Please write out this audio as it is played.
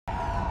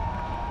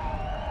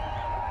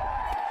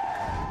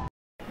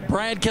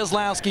Brad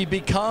Keselowski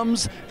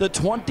becomes the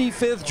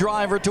 25th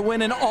driver to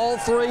win in all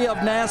three of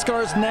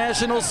NASCAR's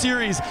National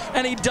Series,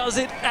 and he does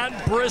it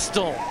at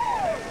Bristol.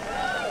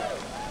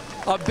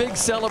 A big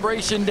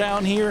celebration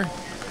down here.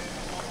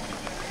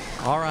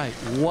 All right,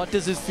 what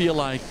does it feel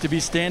like to be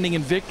standing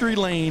in victory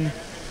lane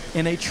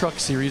in a Truck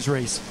Series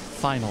race,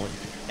 finally?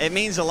 It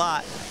means a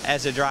lot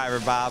as a driver,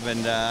 Bob,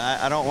 and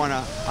I don't want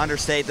to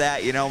understate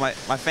that. You know, my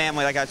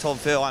family, like I told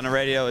Phil on the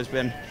radio, has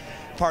been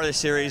part of the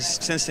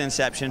series since the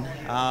inception.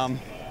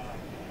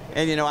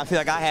 And, you know, I feel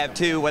like I have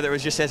too, whether it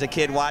was just as a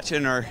kid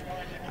watching or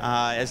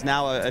as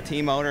now a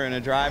team owner and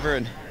a driver.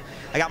 And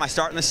I got my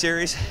start in the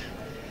series,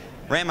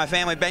 ran my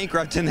family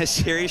bankrupt in this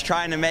series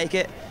trying to make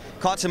it,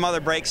 caught some other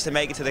breaks to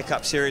make it to the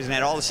Cup Series, and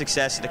had all the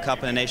success at the Cup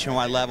and the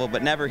nationwide level,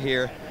 but never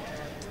here.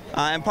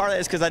 And part of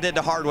it is because I did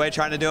the hard way,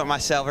 trying to do it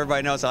myself.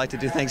 Everybody knows I like to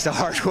do things the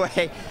hard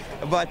way.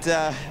 But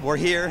we're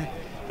here,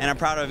 and I'm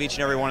proud of each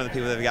and every one of the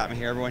people that have got me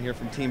here, everyone here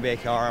from Team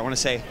BayCar. I want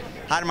to say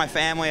hi to my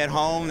family at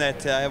home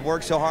that have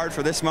worked so hard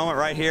for this moment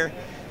right here.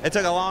 It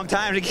took a long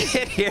time to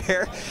get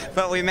here,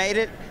 but we made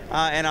it,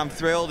 and I'm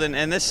thrilled.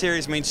 And this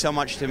series means so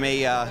much to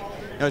me. You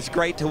know, it's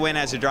great to win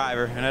as a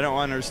driver, and I don't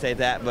want to understate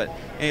that. But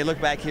you look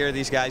back here,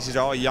 these guys, these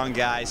are all young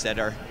guys that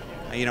are,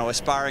 you know,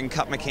 aspiring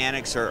Cup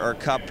mechanics or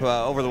Cup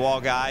over-the-wall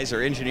guys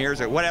or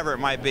engineers or whatever it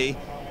might be.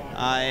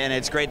 And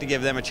it's great to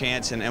give them a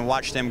chance and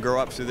watch them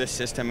grow up through this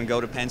system and go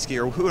to Penske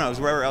or who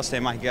knows, wherever else they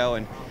might go.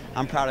 And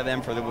I'm proud of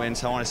them for the win,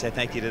 so I want to say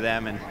thank you to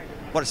them. And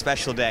what a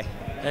special day.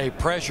 Hey,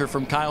 pressure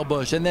from Kyle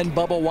Busch. And then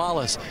Bubba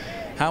Wallace.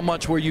 How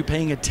much were you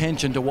paying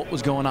attention to what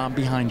was going on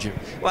behind you?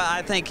 Well,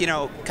 I think, you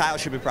know, Kyle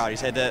should be proud. He's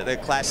had the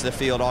class of the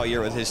field all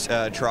year with his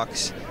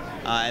trucks.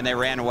 And they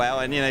ran well,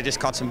 and you know, they just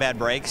caught some bad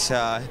breaks.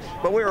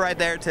 But we were right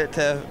there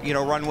to you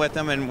know, run with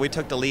them, and we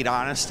took the lead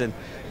honest.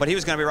 But he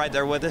was going to be right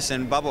there with us,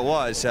 and Bubba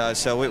was.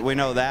 So we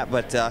know that.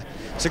 But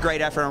it's a great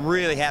effort. I'm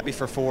really happy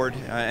for Ford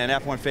and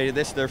F-150.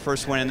 This is their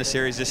first win in the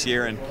series this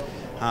year, and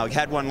we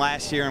had one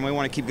last year, and we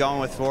want to keep going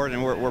with Ford,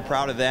 and we're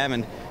proud of them.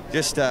 And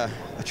just a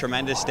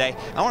tremendous day.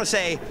 I want to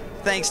say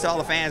thanks to all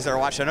the fans that are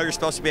watching. I know you're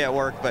supposed to be at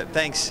work, but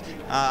thanks.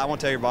 I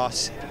won't tell your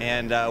boss,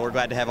 and we're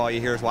glad to have all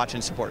you here watching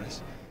and support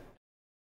us.